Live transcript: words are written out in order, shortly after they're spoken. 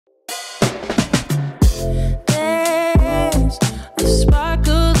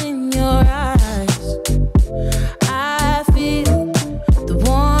sparkle in your eyes. I feel the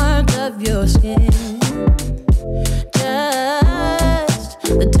warmth of your skin. Just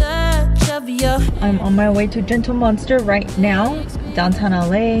the touch of your. I'm on my way to Jentle Monster right now, downtown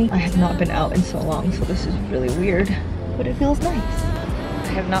LA. I have not been out in so long, so this is really weird, but it feels nice.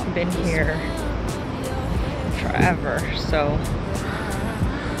 I have not been here forever, so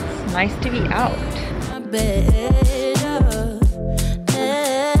it's nice to be out.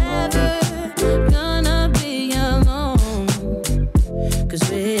 Never gonna be alone, 'cause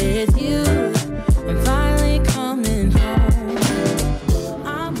with you I'm finally coming home.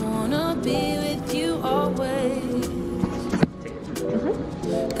 I wanna be with you always,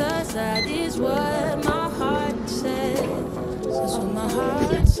 'cause that is what my heart says. That's what my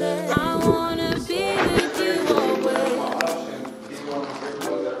heart says. I wanna be with you always.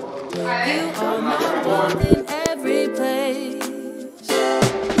 You are my world in every place.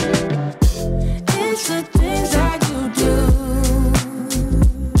 It's the things that you do,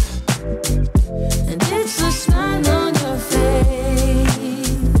 and it's the smile on your face.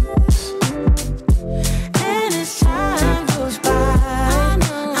 And as time goes by,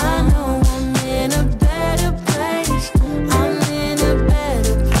 I know I'm in a better place. I'm in a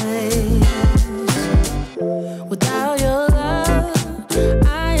better place. Without your love,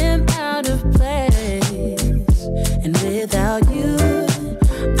 I am out of place. And without you,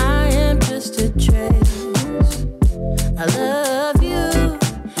 I am just a trace. I love you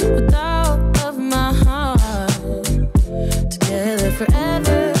with all of my heart. Together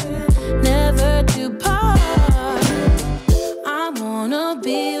forever, never to part. I wanna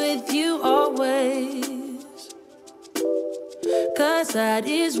be with you always, 'cause that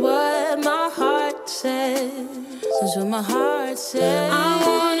is what my heart says. That's what my heart says. I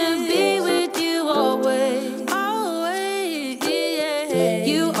wanna be with you always. Always, yeah.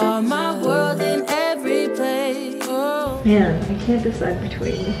 You are my world in every place. Oh. Man, I can't decide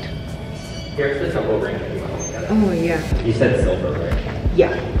between. Here's the temple ring that you want. Oh yeah. You said silver, right?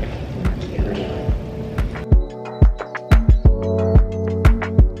 Yeah.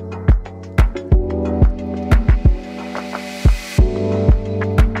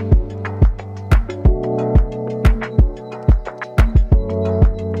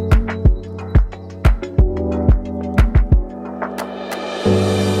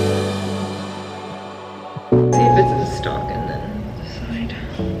 See if it's in stock and then decide.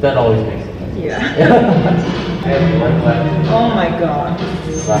 That always makes sense. Yeah. I have one left. Oh my god.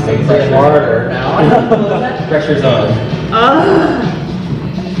 That makes it harder now. Pressure's on.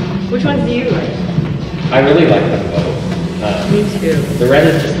 Which ones do you like? I really like them both. Me too. The red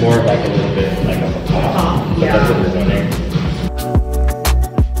is just more of like a little bit like of a pop. But Yeah. that's what we're doing.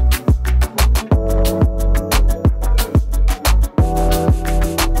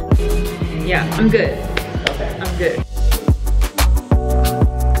 Yeah, I'm good. Okay. I'm good.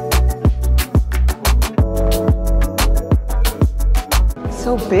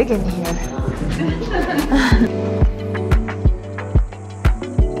 So big in here.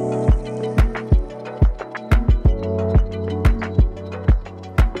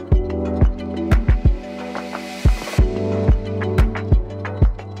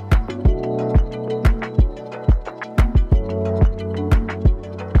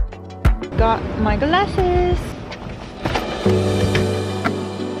 Got my glasses.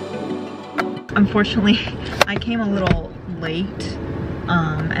 Unfortunately, I came a little late,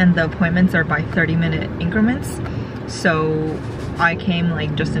 and the appointments are by 30-minute increments. So I came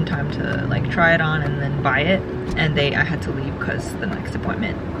like just in time to like try it on and then buy it. And I had to leave because the next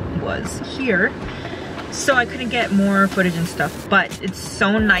appointment was here. So I couldn't get more footage and stuff, but it's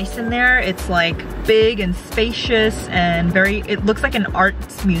so nice in there. It's like big and spacious and it looks like an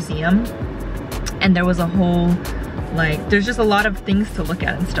arts museum. And there was a whole, like, there's just a lot of things to look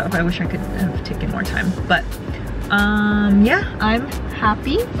at and stuff. I wish I could have taken more time, but yeah, I'm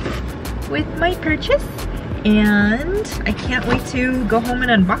happy with my purchase and I can't wait to go home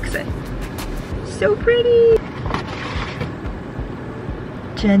and unbox it. So pretty.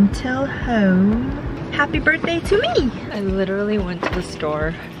 Jentle home. Happy birthday to me! I literally went to the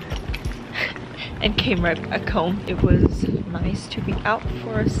store and came right back home. It was nice to be out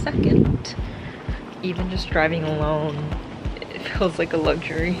for a second. Even just driving alone, it feels like a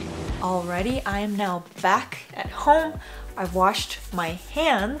luxury. Alrighty, I am now back at home. I've washed my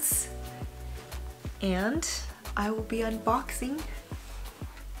hands and I will be unboxing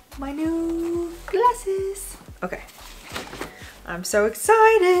my new glasses. Okay, I'm so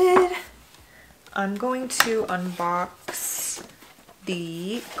excited. I'm going to unbox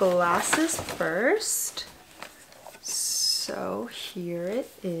the glasses first. So So here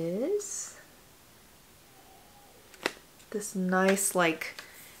it is. This nice, like,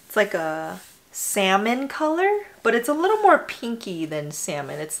 it's like a salmon color, but it's a little more pinky than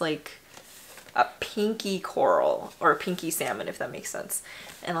salmon. It's like a pinky coral or pinky salmon, if that makes sense.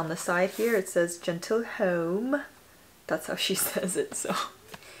 And on the side here it says Jentle Home. That's how she says it, so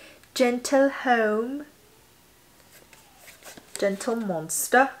Jentle Home, Gentle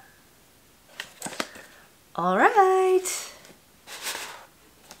Monster. All right,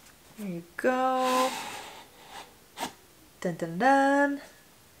 there you go. Dun dun dun.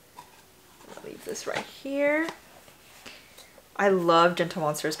 I'll leave this right here. I love Gentle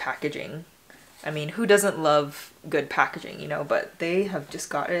Monster's packaging. I mean, who doesn't love good packaging, you know, but they have just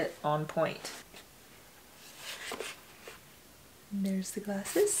got it on point. And there's the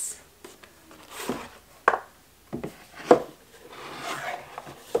glasses.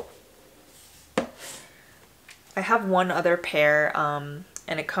 I have one other pair, and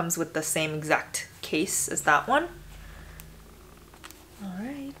it comes with the same exact case as that one. All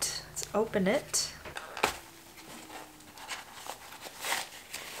right, let's open it.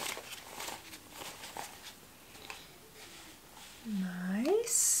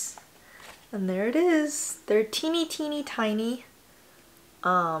 Nice. And there it is. They're teeny tiny.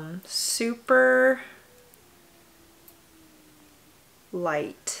 Super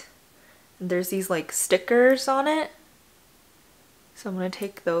light. And there's these like stickers on it. So I'm gonna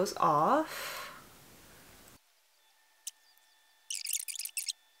take those off.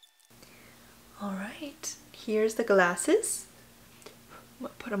 All right, here's the glasses. I'm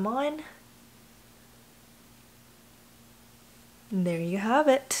gonna put them on. And there you have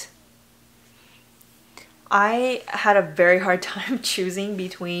it. I had a very hard time choosing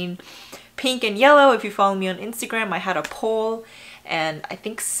between pink and yellow. If you follow me on Instagram, I had a poll and I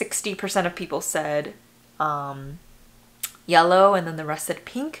think 60% of people said yellow and then the rest said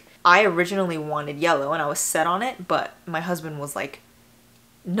pink. I originally wanted yellow and I was set on it, but my husband was like,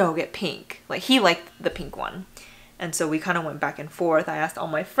 no, get pink. Like, he liked the pink one. And so we kind of went back and forth. I asked all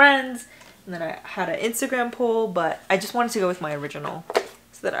my friends and then I had an Instagram poll, but I just wanted to go with my original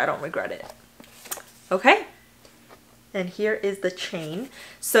so that I don't regret it. Okay, and here is the chain.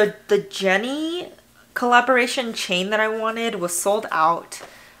 So the Jennie collaboration chain that I wanted was sold out.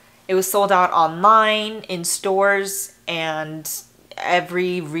 It was sold out online, in stores, and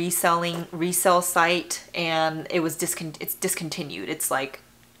every resale site, and it's discontinued. It's like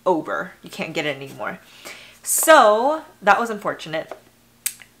over. You can't get it anymore. So that was unfortunate.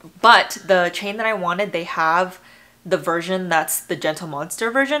 But the chain that I wanted, they have the version that's the Gentle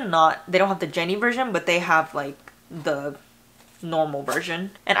Monster version, they don't have the Jennie version, but they have like the normal version.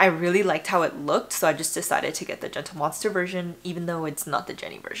 And I really liked how it looked, so I just decided to get the Gentle Monster version, even though it's not the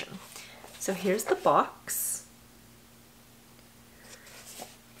Jennie version. So here's the box.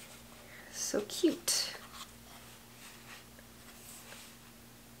 So cute.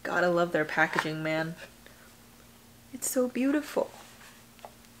 Gotta love their packaging, man. It's so beautiful.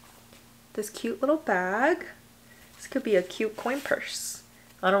 This cute little bag. This could be a cute coin purse.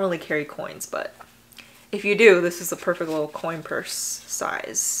 I don't really carry coins, but if you do, this is a perfect little coin purse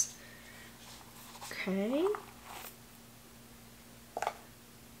size. Okay.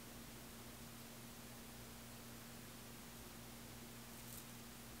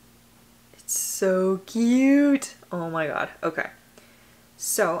 It's so cute. Oh my god. Okay.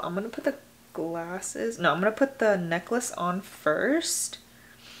 So I'm gonna put the glasses, no, I'm gonna put the necklace on first.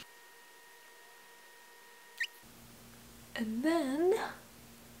 And then,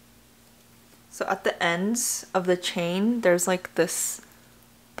 so at the ends of the chain, there's like this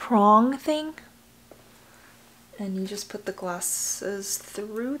prong thing. And you just put the glasses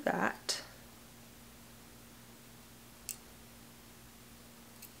through that.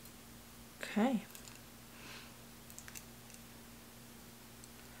 Okay.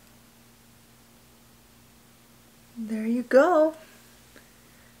 There you go.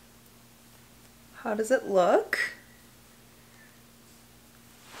 How does it look?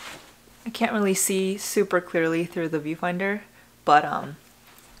 I can't really see super clearly through the viewfinder, but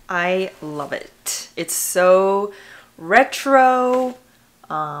I love it. It's so retro,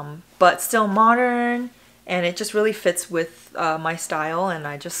 but still modern, and it just really fits with my style, and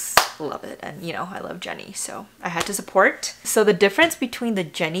I just love it. And you know, I love Jennie, so I had to support. So the difference between the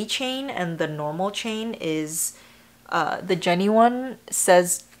Jennie chain and the normal chain is the Jennie one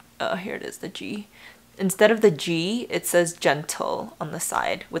says, here it is, the G. Instead of the G, it says Jentle on the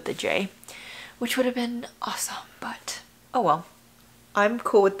side with the J, which would have been awesome, but oh well. I'm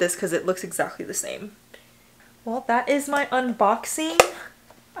cool with this because it looks exactly the same. Well, that is my unboxing.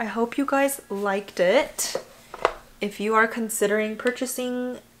 I hope you guys liked it. if you are considering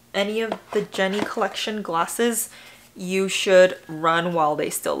purchasing any of the Jennie collection glasses, you should run while they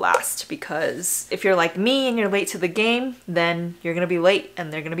still last, because if you're like me and you're late to the game, then you're gonna be late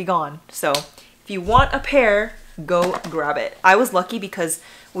and they're gonna be gone. So if you want a pair, go grab it. I was lucky because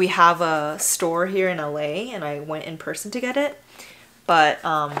we have a store here in LA and I went in person to get it. But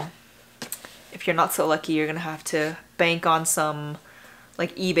if you're not so lucky, you're gonna have to bank on some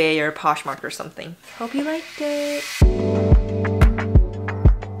like eBay or Poshmark or something. Hope you liked it.